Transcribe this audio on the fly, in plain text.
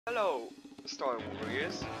Hello, Star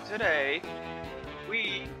Warriors. Today,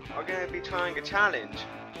 we are going to be trying a challenge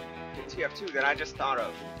in TF2 that I just thought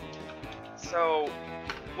of. So,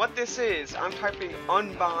 what this is, I'm typing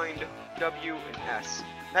unbind W and S.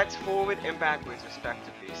 That's forward and backwards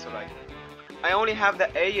respectively. So like, I only have the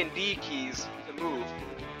A and D keys to move,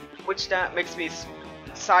 which that makes me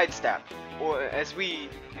sidestep, or as we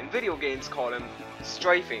in video games call them,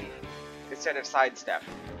 strafing, instead of sidestep.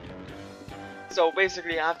 So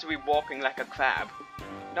basically I have to be walking like a crab.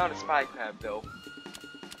 Not a spy crab though.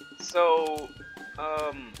 So,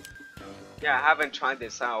 yeah, I haven't tried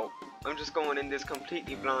this out. I'm just going in this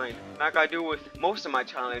completely blind, like I do with most of my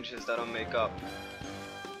challenges that I make up.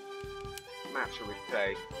 Map should we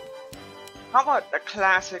play? How about the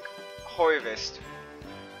classic harvest?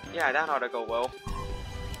 Yeah, that ought to go well.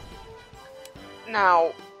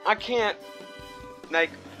 Now, I can't,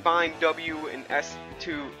 like, bind W and S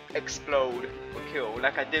to explode or kill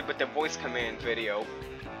like I did with the voice command video,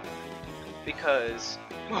 because,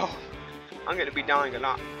 well, I'm gonna be dying a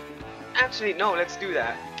lot. Actually, no, let's do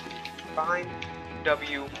that. Bind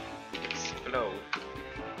W, explode.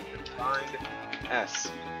 Bind S,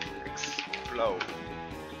 explode.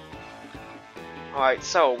 Alright,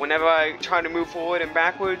 so whenever I try to move forward and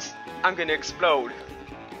backwards, I'm gonna explode.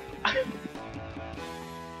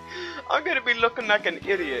 I'm gonna be looking like an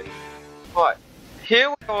idiot. But here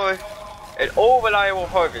we are at All Reliable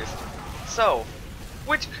Harvest. So,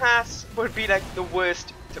 which class would be like the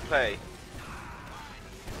worst to play?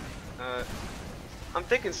 I'm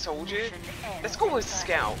thinking Soldier. Let's go with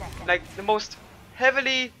Scout. Like the most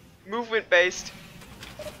heavily movement based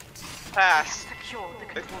class.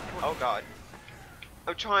 Oh god.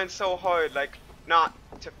 I'm trying so hard like not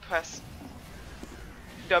to press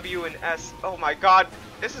W and S. Oh my god,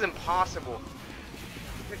 this is impossible.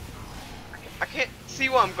 I can't see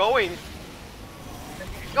where I'm going.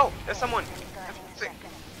 Go, there's someone.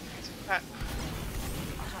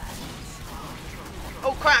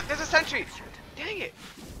 Oh crap, there's a sentry. Dang it.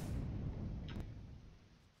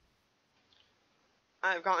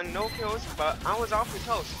 I've gotten no kills, but I was awfully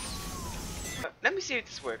close. Let me see if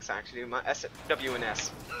this works actually, my W and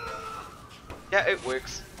S. Yeah, it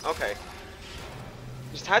works. Okay.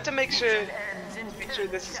 Just had to make sure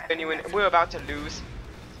this is genuine. We're about to lose.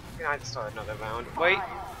 Can I start another round? Wait.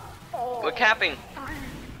 We're capping.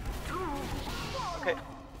 Okay,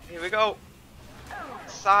 here we go.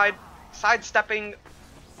 Sidestepping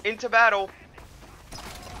into battle.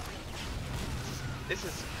 This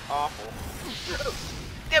is awful.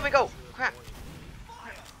 There we go. Crap.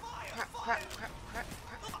 Crap.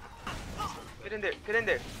 Get in there. Get in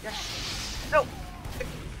there. Yes. No.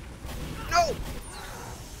 No.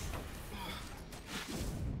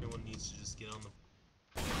 Everyone needs to just get on the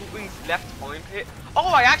Wings left armpit. Oh,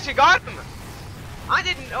 I actually got him! I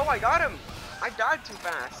didn't know I got him! I died too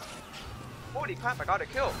fast. Holy crap, I got a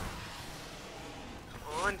kill. Come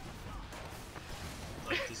on.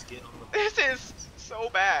 like just get on the This is so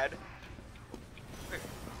bad. Wait.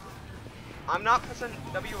 I'm not pressing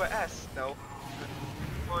W or S though.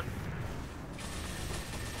 Come on.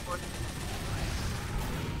 Come on.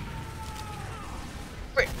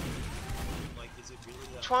 Wait. like is it really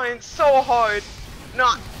that Trying so hard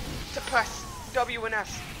not to press W and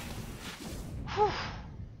S. Whew.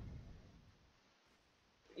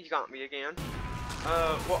 You got me again.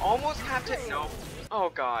 We're almost captain. No. Oh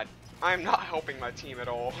god. I'm not helping my team at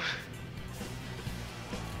all.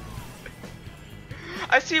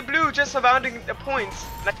 I see blue just surrounding the points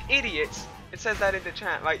like idiots. It says that in the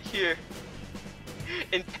chat right here.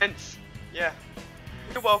 Intense. Yeah.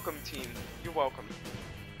 You're welcome, team. You're welcome.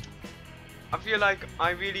 I feel like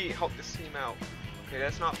I really helped this team out. Okay,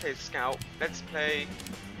 let's not play Scout. Let's play...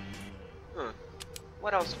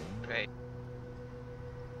 What else would we play?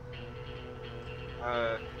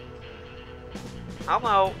 How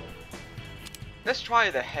about... Let's try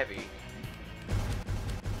the heavy.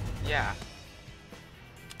 Yeah.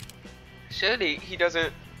 Surely he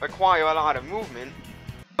doesn't require a lot of movement.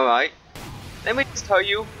 Alright. Let me just tell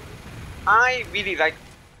you, I really like...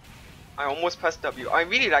 I almost pressed W. I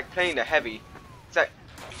really like playing the heavy. It's like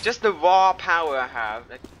just the raw power I have,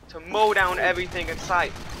 like, to mow down everything in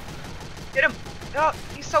sight. Get him! Oh,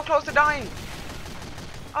 he's so close to dying.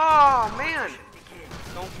 Oh man!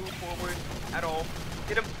 Don't move forward at all.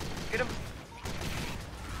 Get him! Get him!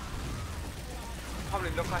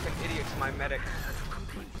 Probably look like an idiot to my medic.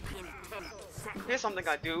 Here's something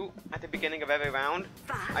I do at the beginning of every round.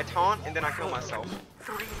 I taunt and then I kill myself.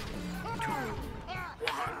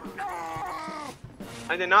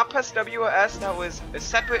 I did not press W or S, that was a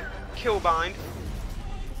separate kill bind.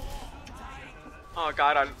 Oh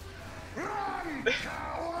god,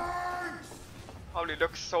 Probably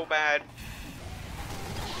looks so bad.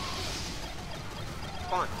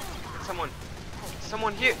 Come on.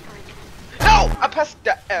 Someone here. No! I pressed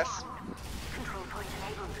the S.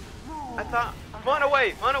 I thought, run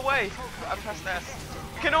away. I pressed S.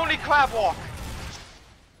 Can only crab walk.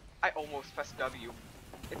 I almost pressed W.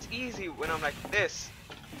 It's easy when I'm like this.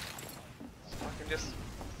 So I can just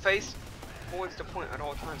face towards the point at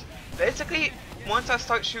all times. Basically, once I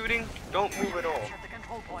start shooting, don't move at all.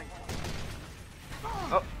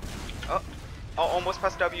 Oh, almost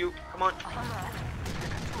pressed W. Come on.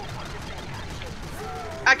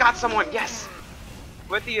 I got someone, yes!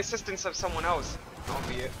 With the assistance of someone else.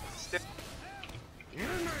 Albeit.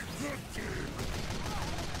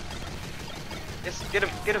 Yes, get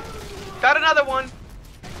him. Got another one!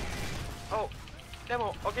 Oh,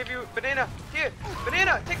 Demo, I'll give you banana. Here,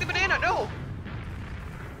 banana, take the banana, no!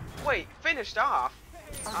 Wait, finished off?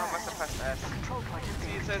 Oh, I must have pressed S.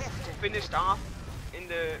 See, it says finished off in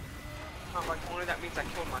the combat corner, that means I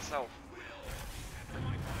killed myself.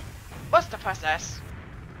 Must have pressed S.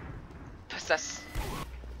 Press S.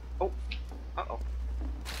 Oh, uh-oh.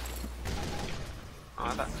 Oh,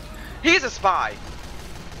 I thought... He's a spy!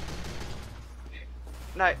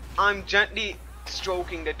 Like, I'm gently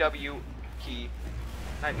stroking the W key.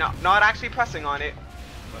 Like, no, not actually pressing on it.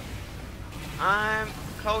 But I'm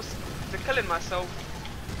close to killing myself.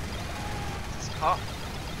 This is hot.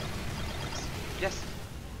 Yes.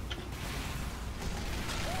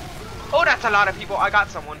 Oh, that's a lot of people. I got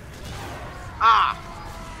someone. Ah!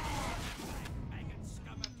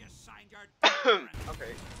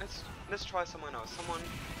 Okay, let's try someone else. Someone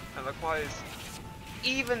that requires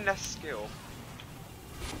even less skill.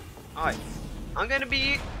 Alright, I'm gonna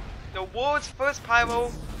be the world's first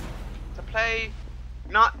pyro to play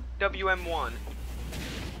not WM1.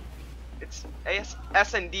 It's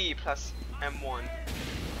S&D plus M1.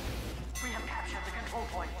 We have captured the control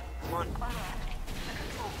point. Come on. The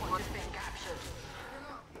control point is being captured.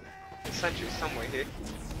 The sentry's somewhere here.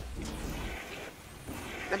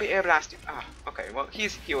 Let me air blast you. Ah, okay, well,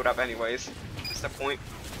 he's healed up anyways. That's the point.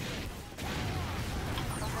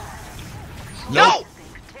 No!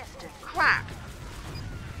 Crap!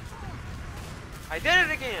 I did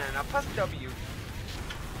it again. I pressed W.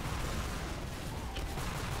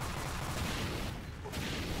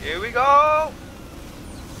 Here we go!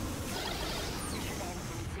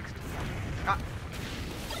 Ah.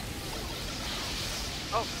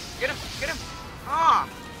 Oh, get him! Ah!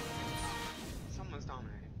 Someone's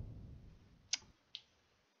dominating.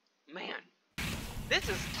 Man, this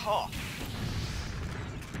is tough.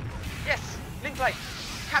 Yes, link light.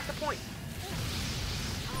 Cap the point.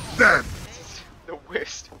 Damn. This is the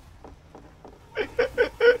worst.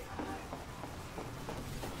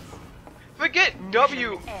 Forget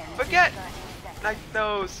W. Forget like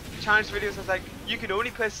those challenge videos that's like you can only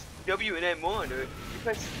press W and M1 or you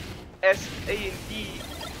press S, A, and D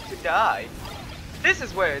to die. This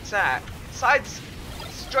is where it's at.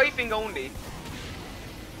 Sidestepping only.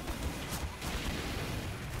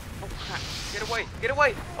 Oh crap! Get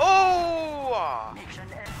away! Oh!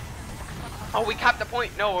 Oh, we capped the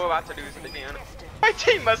point. No, we're about to lose it again. My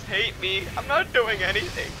team must hate me. I'm not doing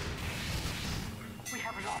anything. We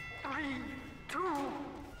have lost 3, 2,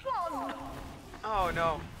 1. Oh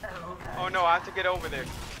no. Oh no, I have to get over there.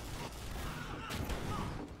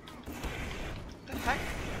 What the heck?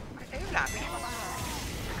 I aim at me.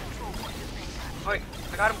 Oh, wait,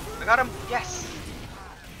 I got him. Yes.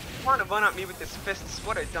 He's trying to run at me with his fists.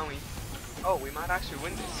 What a dummy. Oh, we might actually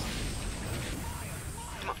win this.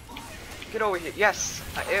 Come on. Get over here. Yes.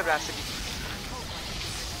 I air blasted you.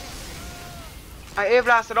 I air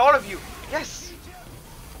blasted all of you. Yes.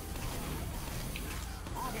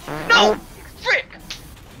 No! Frick!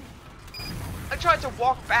 I tried to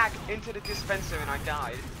walk back into the dispenser and I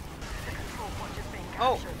died.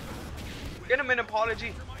 Oh. Get him an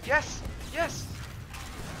apology. Yes. Yes.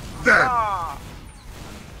 Damn. Ah.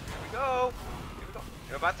 Here we go.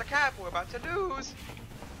 We're about to cap. We're about to lose.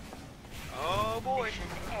 Oh boy.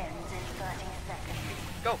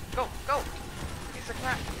 Go. Piece of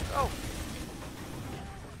crap. Go.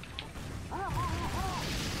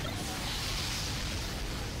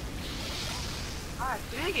 Ah,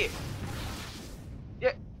 dang it.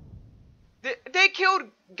 Yeah. They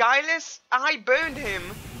killed Guileless. I burned him.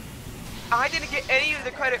 I didn't get any of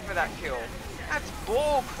the credit for that kill. That's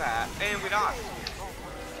bullcrap. And we lost.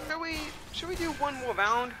 Should we do one more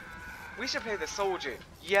round? We should play the soldier.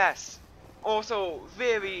 Yes. Also,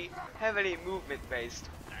 very heavily movement based.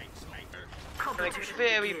 Like,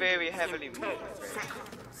 very heavily movement based.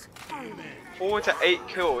 4 to 8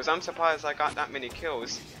 kills. I'm surprised I got that many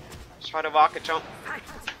kills. Let's try to rocket jump.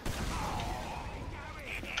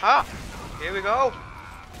 Ah, here we go.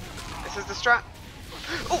 This is the strat.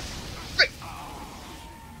 Oh, frick.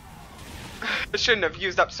 I shouldn't have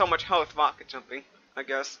used up so much health rocket jumping, I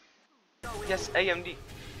guess. Yes, AMD.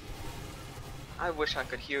 I wish I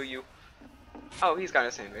could heal you. Oh, he's got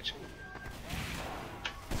a sandwich.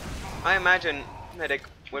 I imagine medic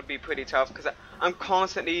would be pretty tough because I'm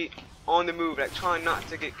constantly on the move, like trying not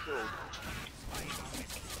to get killed.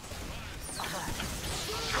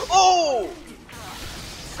 Oh!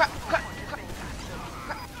 Crap, crap, crap,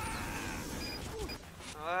 crap.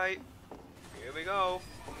 Alright, here we go.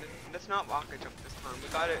 Let's not rocket jump this time. We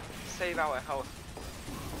gotta save our health.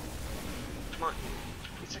 Come on.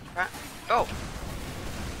 Piece of crap. Oh!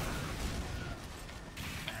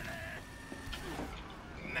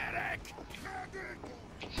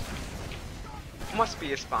 Must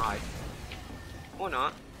be a spy. Or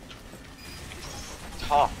not.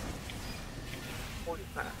 Tough. Holy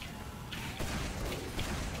crap.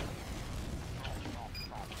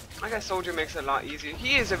 I guess Soldier makes it a lot easier.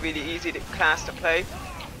 He is a really easy class to play.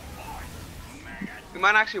 We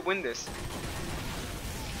might actually win this.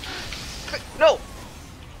 No!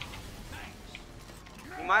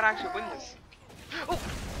 We might actually win this. Oh!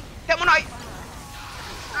 Demonite!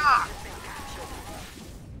 Ah!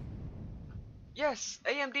 Yes!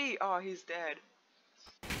 AMD! Oh, he's dead.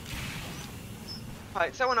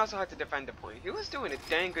 Alright, someone also had to defend the point. He was doing a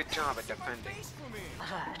dang good job at defending.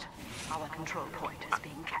 Alert. Our control point is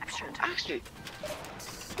being captured. Actually,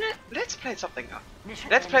 let's play something up.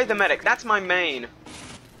 Let's play the medic. That's my main.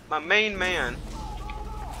 My main man.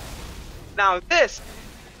 Now this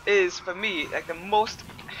is, for me, like the most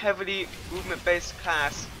heavily movement-based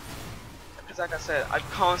class. Because like I said, I've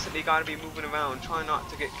constantly got to be moving around, trying not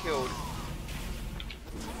to get killed.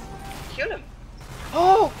 Kill him.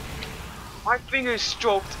 Oh! My fingers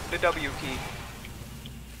stroked the W key.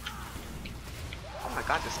 Oh my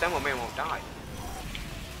god, the Demo Man won't die.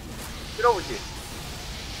 Get over here.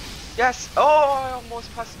 Yes! Oh, I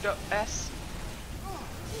almost pressed the S.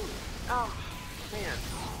 Oh, man.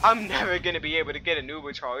 I'm never gonna be able to get an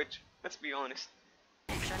Uber charge. Let's be honest.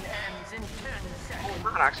 Ends in 10 seconds. We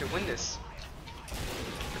might actually win this.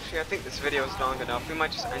 Actually, I think this video is long enough. We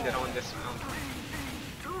might just end it on this round.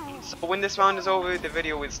 So when this round is over, the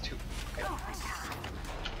video is 2. Okay.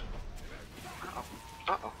 Uh-oh.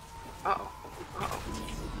 Uh-oh. Uh-oh. Uh-oh.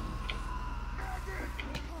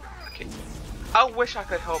 Okay. I wish I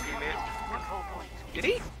could help you, man. Did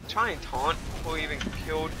he try and taunt before he even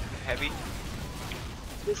killed Heavy?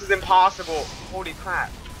 This is impossible. Holy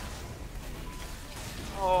crap.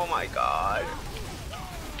 Oh my god.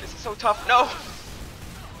 This is so tough. No!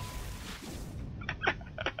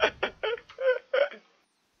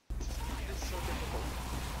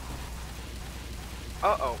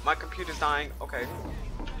 Uh-oh, my computer's dying. Okay.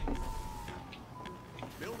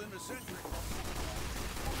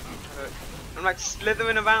 I'm like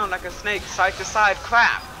slithering around like a snake, side to side.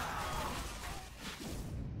 Crap!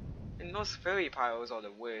 And those fairy piles are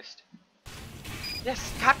the worst.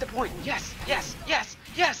 Yes, cap the point. Yes, yes, yes,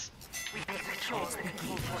 yes! We can secure the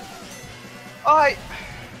control point. Alright.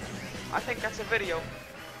 I think that's a video.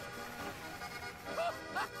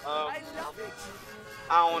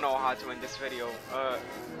 I don't know how to end this video.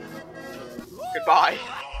 Goodbye.